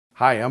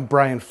Hi, I'm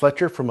Brian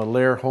Fletcher from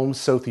Alair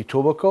Homes, South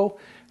Etobicoke,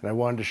 and I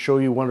wanted to show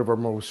you one of our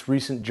most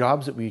recent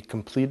jobs that we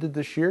completed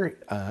this year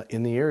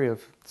in the area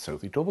of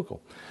South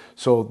Etobicoke.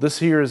 So this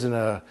here is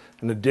an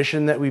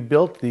addition that we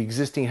built. The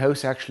existing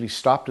house actually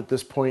stopped at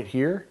this point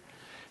here,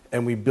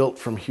 and we built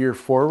from here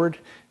forward.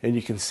 And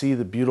you can see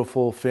the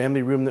beautiful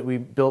family room that we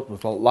built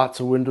with lots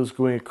of windows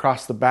going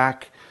across the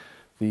back,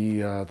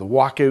 the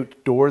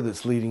walkout door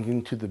that's leading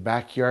into the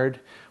backyard.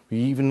 We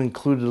even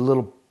included a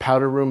little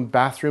powder room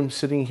bathroom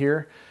sitting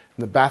here.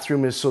 And the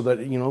bathroom is so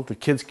that, you know, the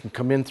kids can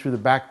come in through the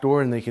back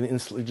door and they can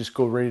instantly just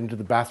go right into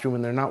the bathroom,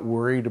 and they're not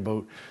worried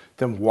about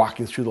them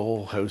walking through the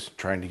whole house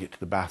trying to get to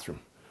the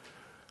bathroom.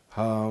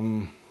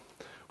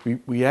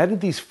 We added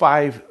these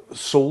 5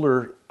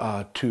 solar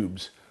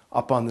tubes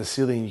up on the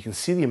ceiling. You can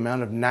see the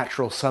amount of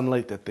natural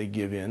sunlight that they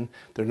give in.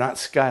 They're not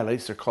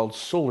skylights, they're called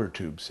solar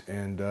tubes,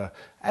 and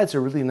adds a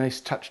really nice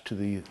touch to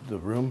the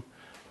room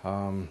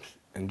and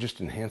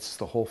just enhances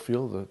the whole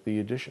feel of the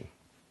addition.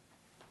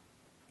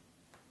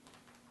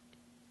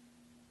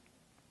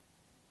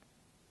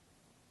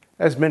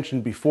 As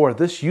mentioned before,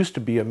 this used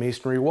to be a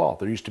masonry wall.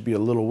 There used to be a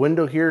little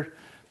window here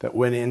that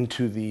went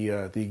into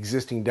the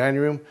existing dining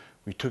room.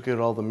 We took out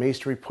all the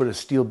masonry, put a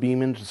steel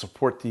beam in to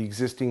support the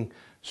existing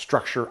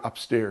structure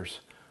upstairs.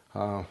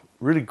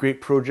 Really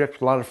great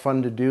project, a lot of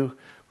fun to do.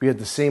 We had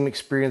the same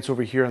experience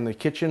over here in the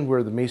kitchen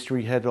where the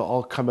masonry had to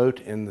all come out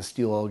and the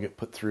steel all get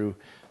put through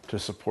to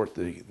support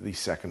the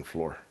second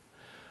floor.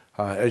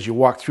 As you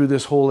walk through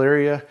this whole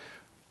area,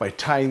 by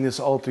tying this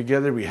all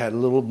together, we had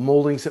little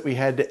moldings that we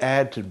had to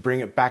add to bring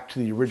it back to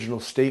the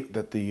original state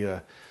that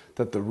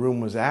the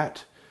room was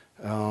at.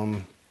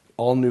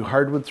 All new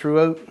hardwood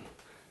throughout,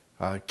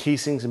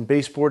 casings and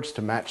baseboards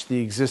to match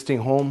the existing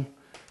home.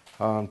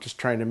 Just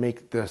trying to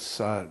make this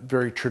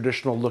very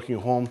traditional looking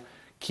home,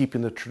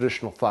 keeping the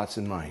traditional thoughts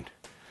in mind.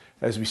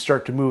 As we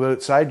start to move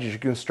outside, you're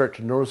going to start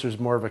to notice there's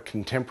more of a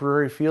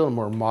contemporary feel, a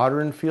more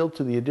modern feel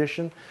to the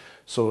addition.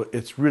 So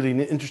it's really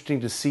interesting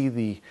to see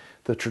the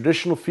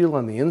traditional feel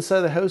on the inside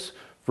of the house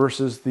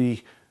versus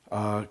the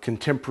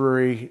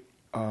contemporary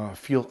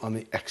feel on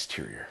the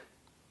exterior.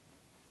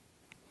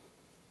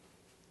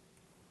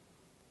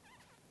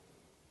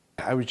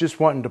 I was just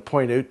wanting to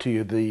point out to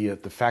you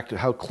the fact of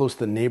how close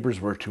the neighbors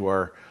were to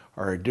our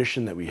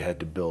addition that we had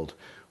to build.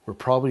 We're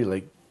probably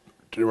like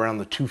around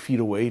the 2 feet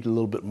away, a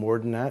little bit more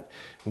than that.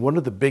 And one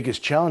of the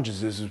biggest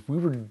challenges is we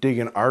were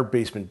digging our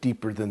basement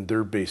deeper than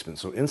their basement.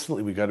 So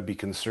instantly we got to be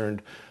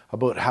concerned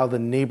about how the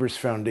neighbor's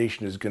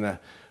foundation is going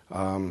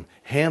to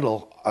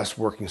handle us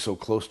working so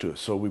close to it.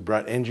 So we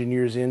brought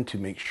engineers in to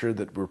make sure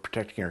that we're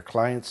protecting our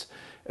clients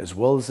as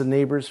well as the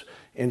neighbors,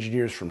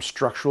 engineers from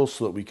structural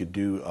so that we could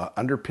do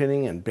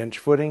underpinning and bench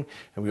footing.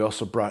 And we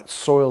also brought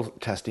soil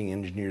testing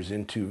engineers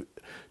in to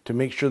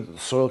make sure that the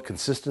soil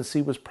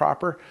consistency was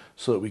proper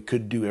so that we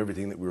could do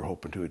everything that we were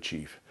hoping to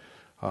achieve.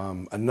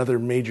 Another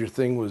major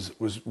thing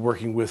was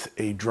working with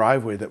a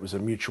driveway that was a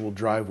mutual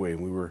driveway.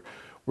 We were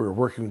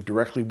working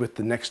directly with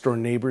the next door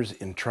neighbors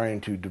in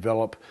trying to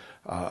develop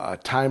a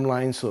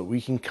timeline so that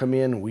we can come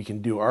in and we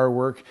can do our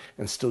work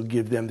and still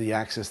give them the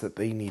access that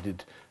they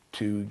needed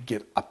to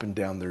get up and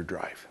down their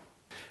drive.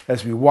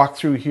 As we walk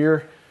through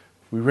here,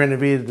 we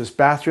renovated this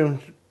bathroom,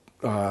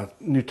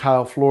 new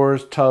tile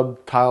floors,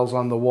 tub, tiles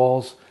on the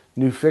walls,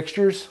 new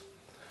fixtures.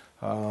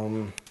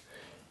 And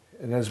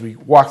as we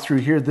walk through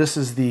here, this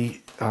is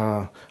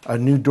a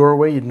new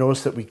doorway. You'd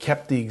notice that we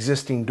kept the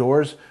existing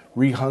doors,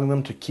 rehung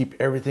them to keep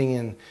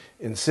everything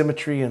in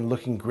symmetry and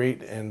looking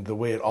great and the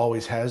way it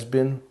always has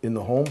been in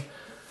the home.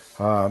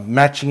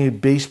 Matching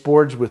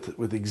baseboards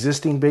with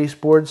existing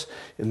baseboards.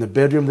 In the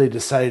bedroom, they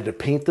decided to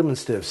paint them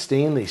instead of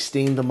stain. They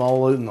stained them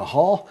all out in the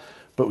hall,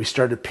 but we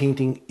started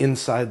painting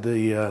inside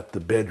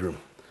the bedroom.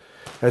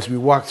 As we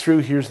walk through,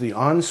 here's the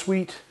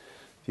ensuite.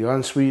 The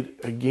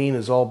ensuite, again,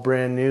 is all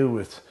brand new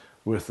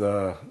with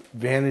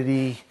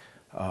vanity,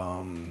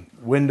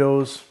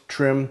 windows,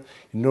 trim.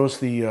 You notice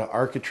the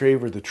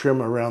architrave or the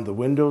trim around the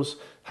windows,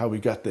 how we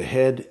got the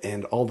head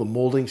and all the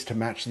moldings to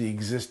match the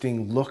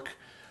existing look,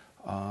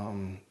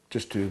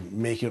 just to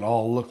make it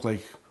all look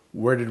like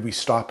where did we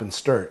stop and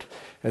start.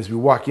 As we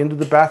walk into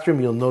the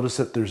bathroom, you'll notice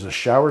that there's a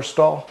shower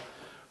stall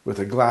with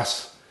a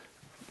glass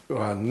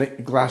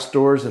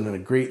doors and a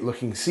great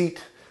looking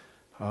seat.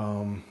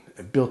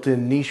 A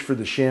built-in niche for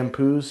the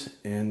shampoos,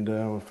 and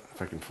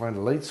if I can find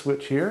a light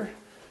switch here,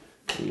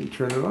 you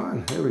turn it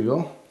on. There we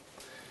go.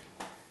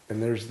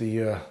 And there's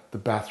the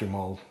bathroom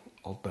all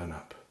done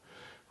up.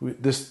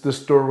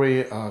 This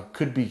doorway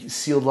could be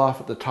sealed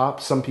off at the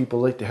top. Some people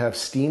like to have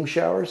steam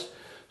showers,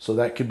 so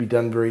that could be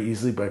done very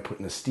easily by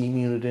putting a steam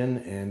unit in,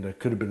 and it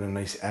could have been a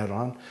nice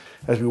add-on.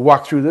 As we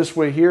walk through this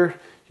way here,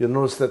 you'll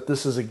notice that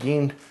this is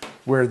again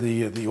where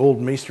the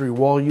old masonry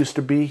wall used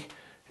to be,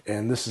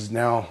 and this is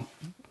now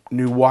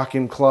new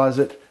walk-in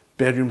closet.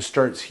 Bedroom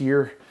starts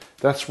here.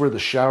 That's where the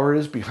shower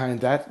is,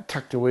 behind that,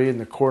 tucked away in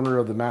the corner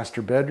of the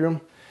master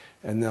bedroom.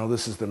 And now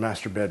this is the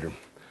master bedroom.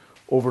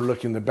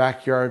 Overlooking the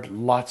backyard,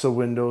 lots of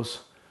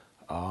windows.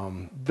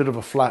 Bit of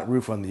a flat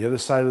roof on the other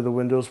side of the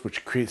windows,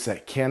 which creates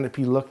that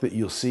canopy look that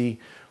you'll see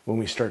when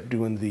we start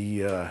doing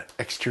the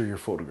exterior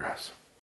photographs.